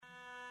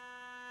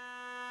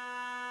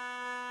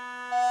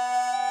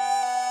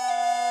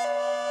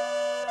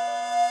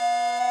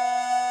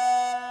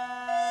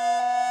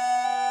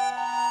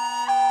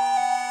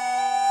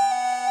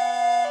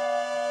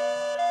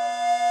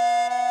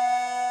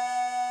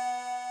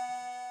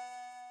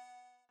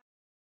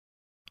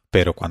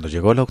Pero cuando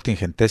llegó la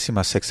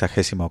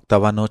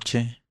 868ª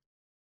noche,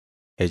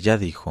 ella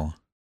dijo: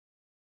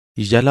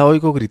 «Y ya la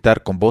oigo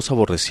gritar con voz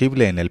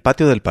aborrecible en el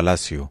patio del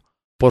palacio: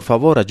 Por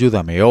favor,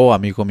 ayúdame, oh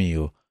amigo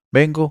mío,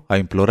 vengo a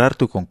implorar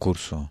tu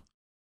concurso».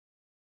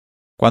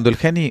 Cuando el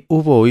genio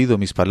hubo oído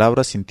mis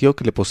palabras, sintió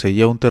que le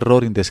poseía un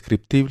terror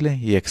indescriptible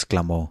y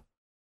exclamó: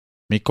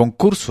 «¡Mi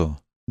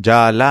concurso!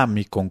 ¡Ya Alá,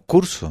 mi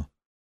concurso!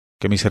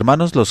 Que mis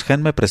hermanos los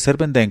gen me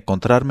preserven de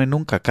encontrarme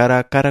nunca cara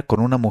a cara con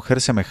una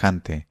mujer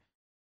semejante.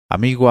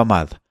 Amigo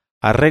Ahmad,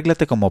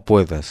 arréglate como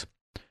puedas.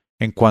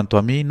 En cuanto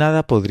a mí,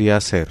 nada podría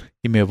hacer,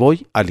 y me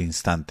voy al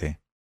instante»,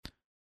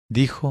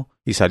 dijo,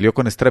 y salió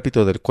con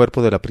estrépito del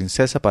cuerpo de la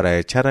princesa para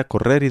echar a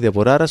correr y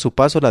devorar a su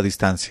paso la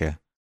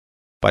distancia.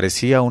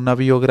 Parecía un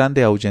navío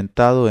grande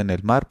ahuyentado en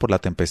el mar por la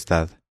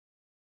tempestad.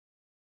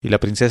 Y la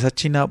princesa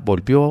china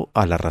volvió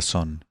a la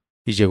razón,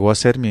 y llegó a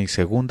ser mi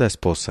segunda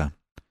esposa.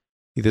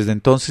 Y desde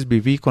entonces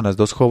viví con las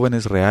dos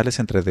jóvenes reales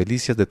entre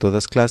delicias de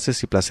todas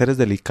clases y placeres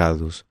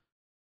delicados.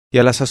 Y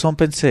a la sazón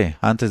pensé,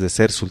 antes de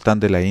ser sultán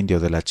de la India o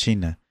de la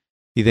China,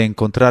 y de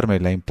encontrarme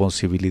la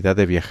imposibilidad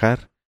de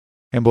viajar,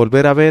 en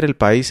volver a ver el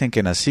país en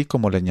que nací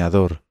como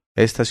leñador,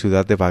 esta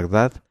ciudad de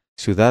Bagdad,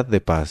 ciudad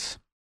de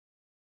paz.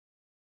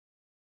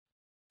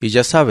 Y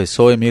ya sabes,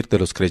 oh emir de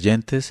los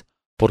creyentes,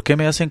 por qué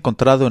me has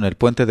encontrado en el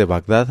puente de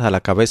Bagdad a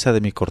la cabeza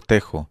de mi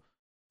cortejo,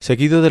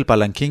 seguido del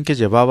palanquín que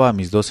llevaba a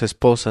mis dos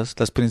esposas,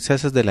 las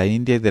princesas de la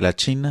India y de la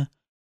China,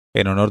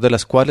 en honor de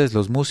las cuales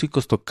los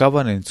músicos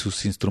tocaban en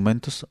sus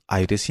instrumentos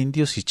aires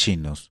indios y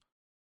chinos.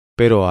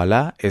 Pero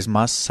Alá es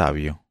más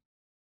sabio.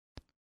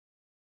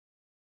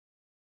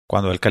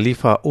 Cuando el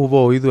califa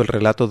hubo oído el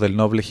relato del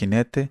noble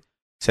jinete,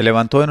 se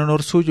levantó en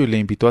honor suyo y le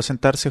invitó a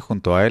sentarse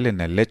junto a él en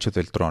el lecho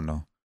del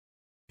trono,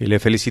 y le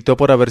felicitó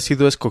por haber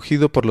sido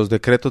escogido por los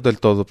decretos del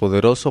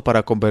Todopoderoso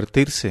para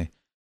convertirse,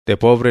 de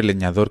pobre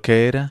leñador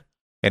que era,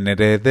 en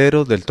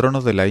heredero del trono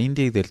de la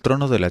India y del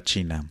trono de la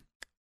China.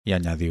 Y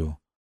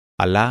añadió: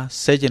 «Alá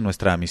selle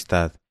nuestra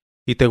amistad,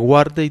 y te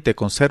guarde y te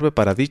conserve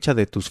para dicha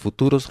de tus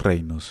futuros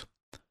reinos».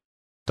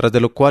 Tras de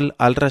lo cual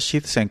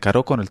Al-Rashid se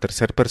encaró con el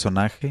tercer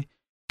personaje,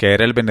 que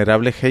era el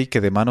venerable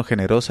jeique de mano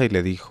generosa, y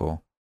le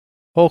dijo: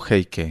 «Oh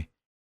jeique,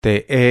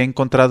 te he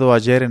encontrado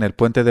ayer en el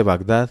puente de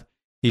Bagdad,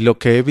 y lo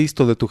que he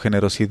visto de tu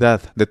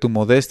generosidad, de tu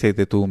modestia y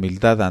de tu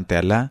humildad ante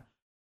Alá,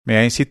 me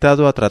ha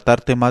incitado a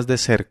tratarte más de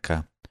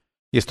cerca,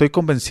 y estoy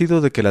convencido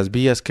de que las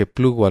vías que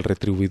plugo al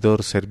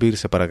retribuidor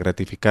servirse para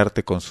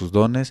gratificarte con sus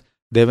dones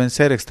deben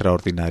ser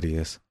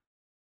extraordinarias.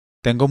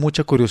 Tengo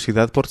mucha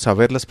curiosidad por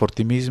saberlas por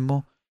ti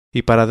mismo,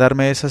 y para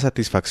darme esa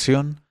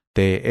satisfacción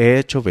te he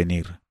hecho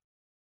venir.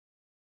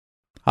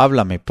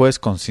 Háblame, pues,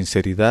 con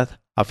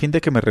sinceridad, a fin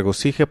de que me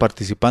regocije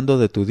participando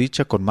de tu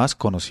dicha con más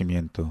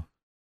conocimiento.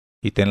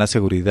 Y ten la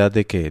seguridad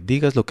de que,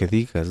 digas lo que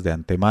digas, de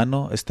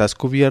antemano estás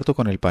cubierto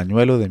con el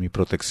pañuelo de mi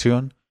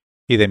protección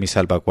y de mi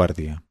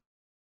salvaguardia».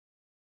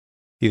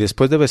 Y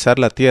después de besar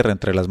la tierra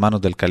entre las manos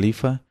del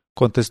califa,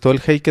 contestó el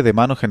jeique de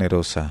mano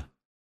generosa: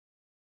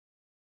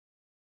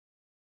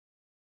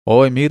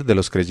 «Oh emir de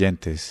los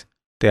creyentes,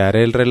 te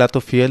haré el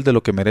relato fiel de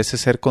lo que merece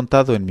ser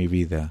contado en mi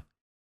vida.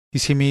 Y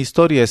si mi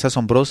historia es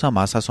asombrosa,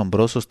 más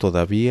asombrosos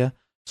todavía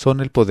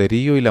son el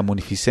poderío y la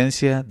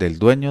munificencia del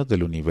dueño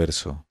del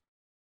universo».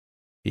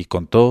 Y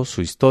contó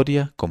su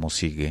historia como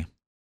sigue.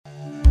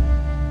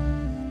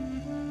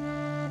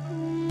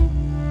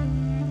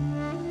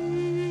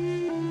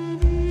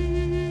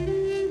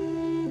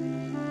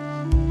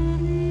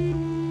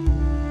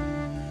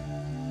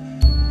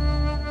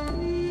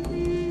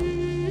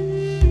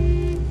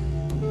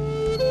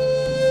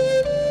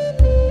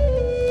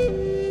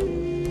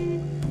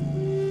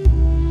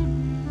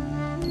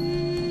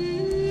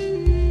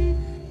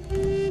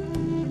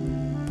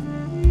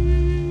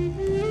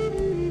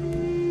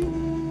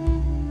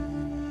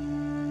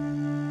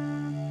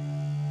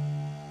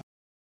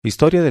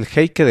 Historia del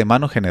jeique de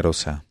mano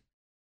generosa.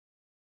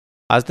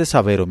 Has de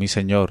saber, oh mi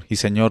señor y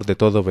señor de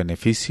todo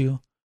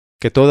beneficio,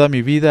 que toda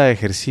mi vida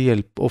ejercí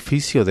el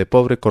oficio de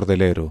pobre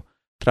cordelero,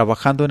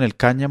 trabajando en el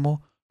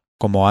cáñamo,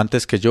 como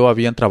antes que yo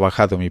habían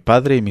trabajado mi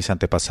padre y mis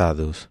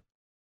antepasados.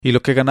 Y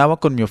lo que ganaba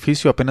con mi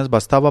oficio apenas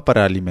bastaba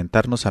para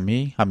alimentarnos a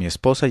mí, a mi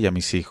esposa y a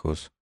mis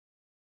hijos.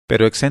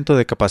 Pero exento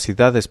de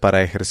capacidades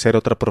para ejercer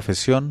otra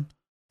profesión,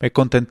 me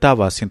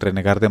contentaba, sin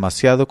renegar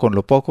demasiado, con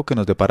lo poco que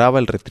nos deparaba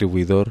el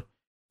retribuidor,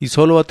 y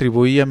sólo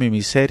atribuía mi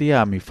miseria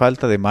a mi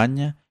falta de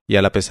maña y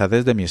a la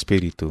pesadez de mi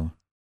espíritu.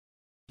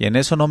 Y en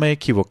eso no me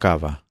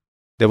equivocaba.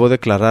 Debo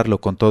declararlo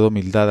con toda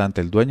humildad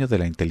ante el dueño de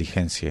la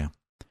inteligencia.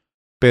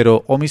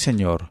 Pero, oh mi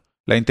señor,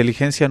 la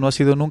inteligencia no ha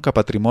sido nunca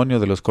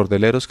patrimonio de los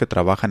cordeleros que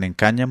trabajan en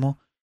cáñamo,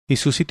 y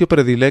su sitio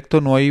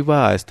predilecto no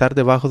iba a estar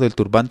debajo del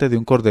turbante de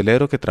un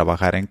cordelero que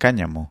trabajara en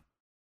cáñamo.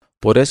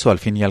 Por eso, al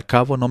fin y al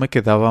cabo, no me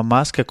quedaba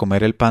más que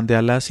comer el pan de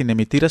Alá sin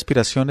emitir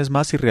aspiraciones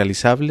más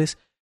irrealizables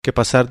que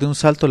pasar de un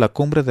salto la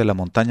cumbre de la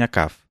montaña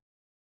Kaf.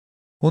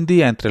 Un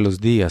día entre los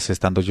días,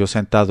 estando yo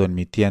sentado en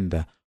mi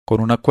tienda,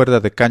 con una cuerda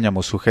de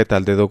cáñamo sujeta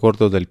al dedo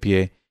gordo del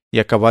pie y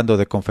acabando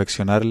de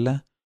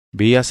confeccionarla,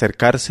 vi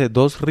acercarse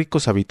 2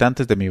 ricos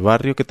habitantes de mi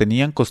barrio que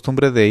tenían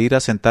costumbre de ir a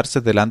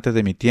sentarse delante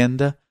de mi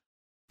tienda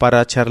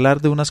para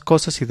charlar de unas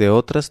cosas y de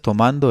otras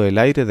tomando el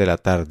aire de la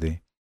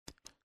tarde.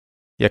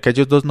 Y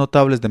aquellos 2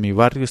 notables de mi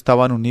barrio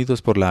estaban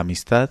unidos por la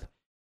amistad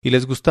y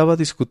les gustaba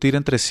discutir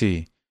entre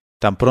sí,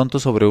 tan pronto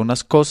sobre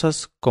unas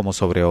cosas como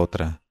sobre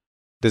otra,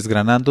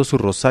 desgranando su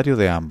rosario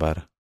de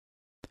ámbar.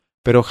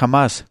 Pero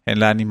jamás, en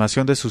la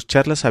animación de sus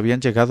charlas,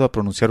 habían llegado a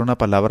pronunciar una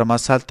palabra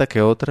más alta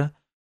que otra,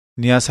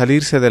 ni a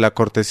salirse de la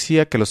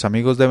cortesía que los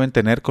amigos deben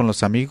tener con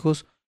los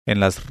amigos en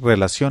las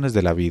relaciones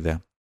de la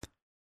vida.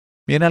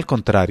 Bien al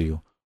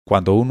contrario,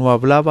 cuando uno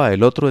hablaba,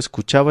 el otro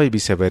escuchaba y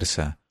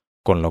viceversa,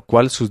 con lo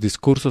cual sus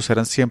discursos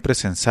eran siempre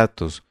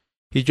sensatos,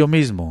 y yo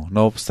mismo,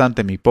 no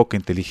obstante mi poca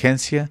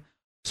inteligencia,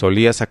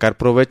 solía sacar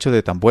provecho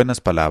de tan buenas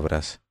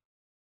palabras.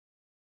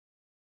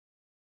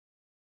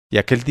 Y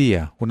aquel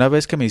día, una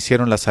vez que me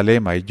hicieron la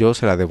zalema y yo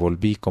se la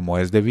devolví como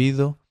es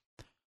debido,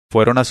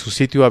 fueron a su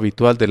sitio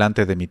habitual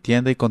delante de mi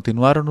tienda y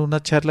continuaron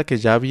una charla que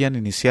ya habían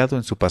iniciado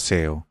en su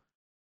paseo.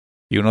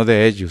 Y uno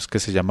de ellos, que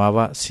se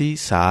llamaba Si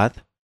Saad,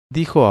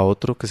 dijo a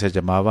otro que se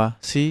llamaba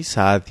Si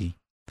Saadi: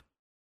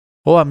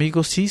 «Oh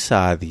amigo Si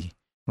Saadi,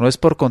 no es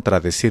por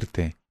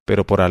contradecirte,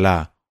 pero por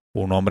Alá,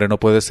 un hombre no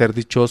puede ser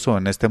dichoso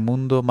en este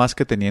mundo más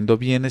que teniendo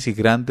bienes y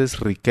grandes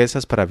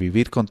riquezas para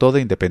vivir con toda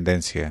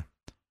independencia.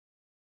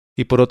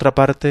 Y por otra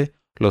parte,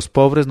 los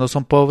pobres no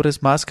son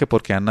pobres más que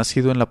porque han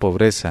nacido en la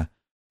pobreza,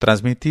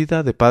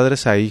 transmitida de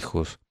padres a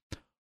hijos,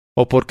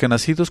 o porque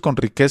nacidos con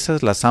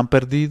riquezas las han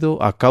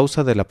perdido a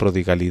causa de la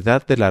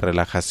prodigalidad de la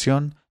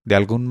relajación de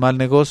algún mal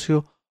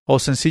negocio, o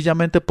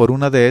sencillamente por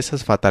una de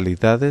esas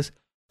fatalidades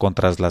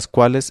contra las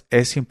cuales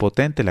es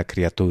impotente la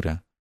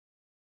criatura.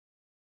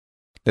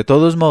 De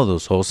todos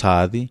modos, oh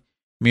Saadi,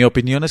 mi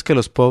opinión es que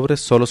los pobres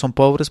solo son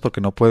pobres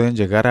porque no pueden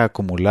llegar a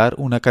acumular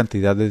una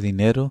cantidad de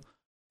dinero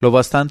lo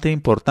bastante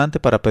importante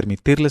para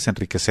permitirles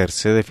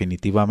enriquecerse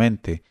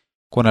definitivamente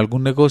con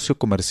algún negocio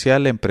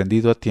comercial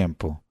emprendido a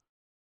tiempo.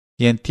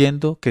 Y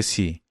entiendo que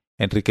si,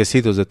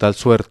 enriquecidos de tal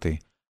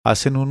suerte,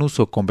 hacen un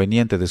uso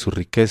conveniente de su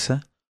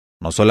riqueza,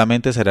 no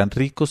solamente serán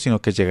ricos,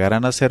 sino que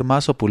llegarán a ser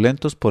más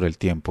opulentos por el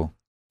tiempo».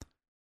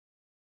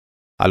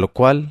 A lo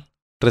cual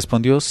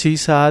respondió Si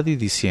Saadi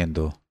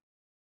diciendo: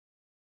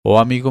 «Oh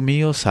amigo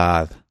mío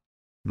Saad,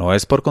 no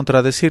es por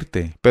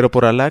contradecirte, pero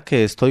por Alá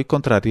que estoy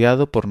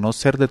contrariado por no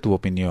ser de tu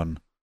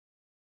opinión.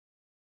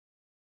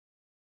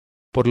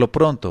 Por lo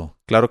pronto,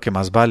 claro que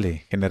más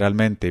vale,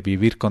 generalmente,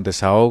 vivir con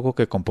desahogo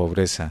que con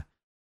pobreza,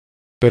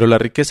 pero la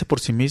riqueza por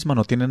sí misma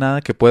no tiene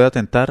nada que pueda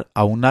tentar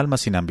a un alma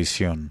sin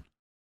ambición.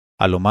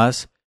 A lo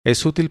más,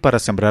 es útil para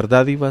sembrar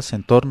dádivas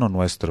en torno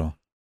nuestro.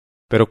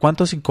 Pero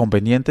 ¿cuántos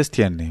inconvenientes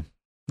tiene?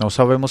 ¿No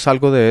sabemos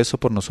algo de eso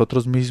por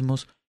nosotros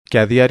mismos, que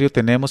a diario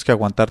tenemos que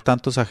aguantar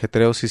tantos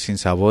ajetreos y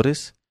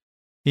sinsabores?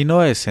 ¿Y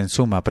no es, en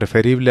suma,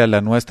 preferible a la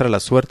nuestra la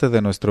suerte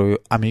de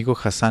nuestro amigo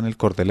Hassan el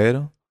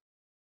Cordelero?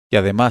 Y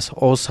además,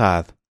 oh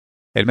Saad,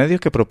 el medio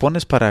que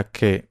propones para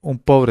que un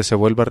pobre se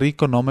vuelva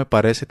rico no me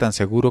parece tan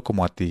seguro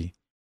como a ti.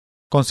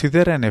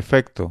 Considera, en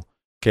efecto,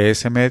 que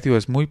ese medio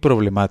es muy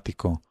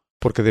problemático,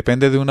 porque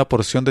depende de una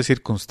porción de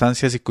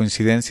circunstancias y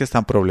coincidencias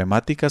tan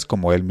problemáticas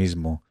como él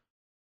mismo,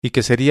 y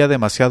que sería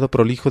demasiado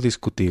prolijo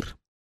discutir.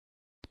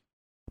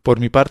 Por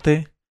mi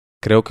parte,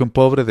 creo que un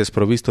pobre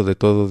desprovisto de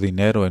todo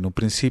dinero en un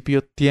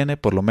principio tiene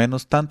por lo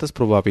menos tantas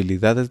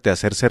probabilidades de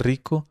hacerse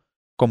rico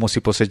como si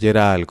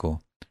poseyera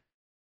algo.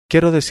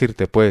 Quiero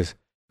decirte, pues,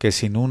 que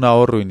sin un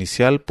ahorro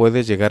inicial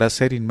puede llegar a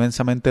ser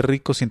inmensamente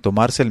rico sin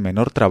tomarse el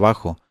menor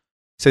trabajo,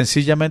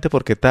 sencillamente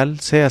porque tal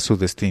sea su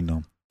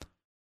destino.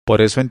 Por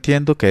eso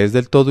entiendo que es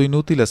del todo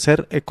inútil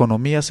hacer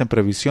economías en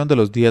previsión de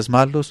los días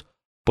malos,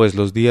 pues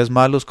los días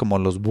malos como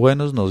los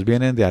buenos nos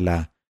vienen de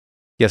Alá,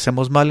 y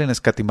hacemos mal en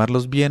escatimar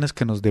los bienes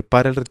que nos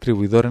depara el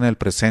retribuidor en el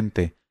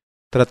presente,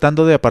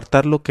 tratando de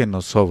apartar lo que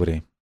nos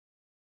sobre.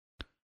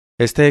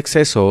 Este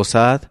exceso, oh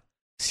Saad,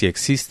 si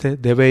existe,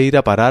 debe ir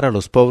a parar a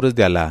los pobres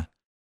de Alá,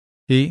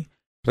 y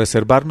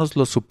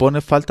reservárnoslo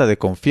supone falta de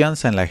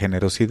confianza en la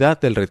generosidad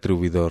del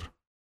retribuidor.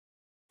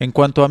 En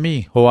cuanto a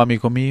mí, oh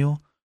amigo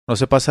mío, no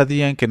se pasa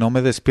día en que no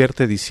me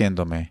despierte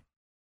diciéndome: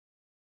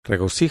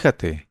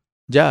 «Regocíjate,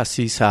 ya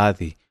sí,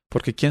 Saadi,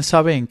 porque quién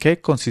sabe en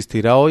qué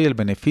consistirá hoy el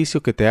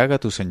beneficio que te haga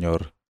tu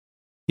Señor,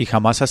 y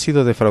jamás ha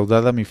sido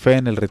defraudada mi fe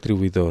en el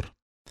retribuidor.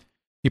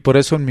 Y por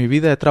eso en mi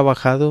vida he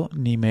trabajado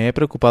ni me he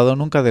preocupado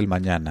nunca del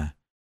mañana,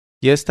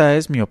 y esta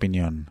es mi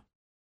opinión».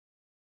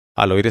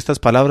 Al oír estas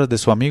palabras de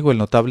su amigo, el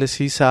notable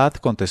Si Saad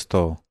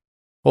contestó: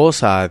 «Oh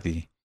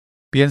Saadi,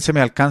 bien se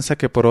me alcanza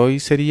que por hoy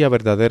sería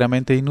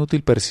verdaderamente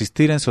inútil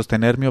persistir en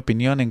sostener mi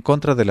opinión en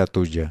contra de la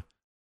tuya.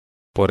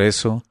 Por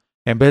eso,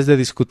 en vez de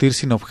discutir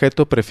sin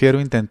objeto, prefiero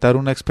intentar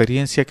una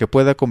experiencia que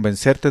pueda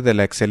convencerte de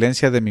la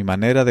excelencia de mi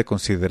manera de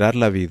considerar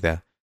la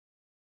vida.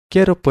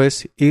 Quiero,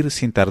 pues, ir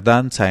sin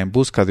tardanza en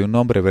busca de un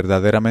hombre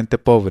verdaderamente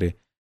pobre,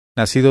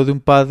 nacido de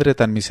un padre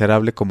tan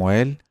miserable como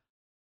él,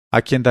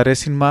 a quien daré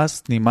sin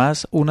más ni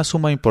más una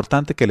suma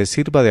importante que le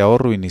sirva de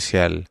ahorro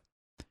inicial.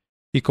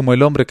 Y como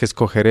el hombre que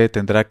escogeré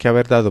tendrá que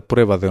haber dado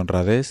prueba de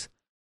honradez,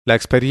 La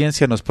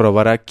experiencia nos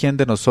probará quién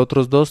de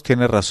nosotros dos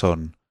tiene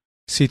razón,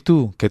 si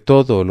tú, que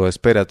todo lo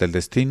esperas del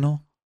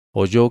destino,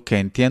 o yo, que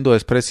entiendo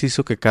es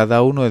preciso que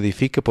cada uno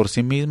edifique por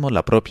sí mismo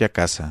la propia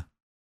casa.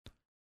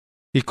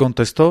 Y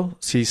contestó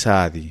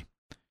Saadi: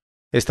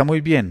 Está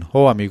muy bien,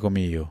 oh amigo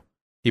mío,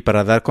 y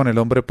para dar con el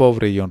hombre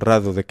pobre y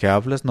honrado de que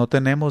hablas no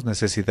tenemos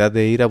necesidad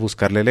de ir a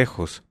buscarle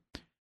lejos.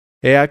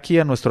 He aquí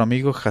a nuestro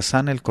amigo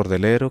Hassan el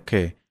Cordelero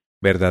que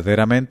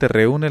verdaderamente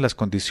reúne las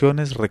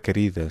condiciones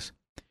requeridas,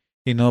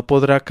 y no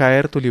podrá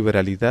caer tu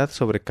liberalidad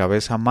sobre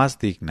cabeza más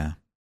digna.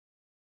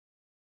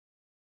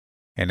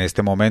 En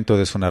este momento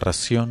de su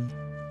narración,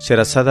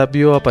 Sherazada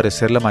vio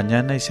aparecer la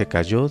mañana y se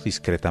calló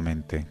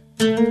discretamente.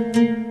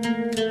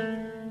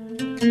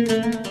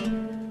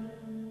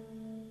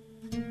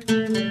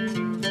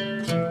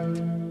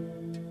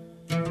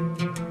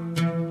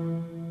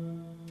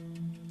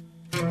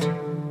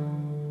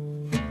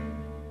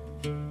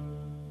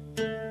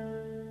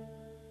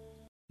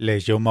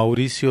 Leyó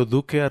Mauricio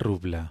Duque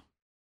Arrubla.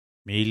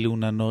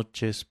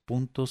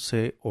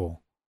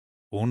 1001noches.co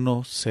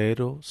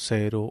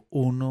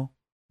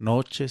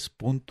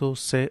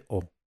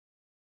 1001noches.co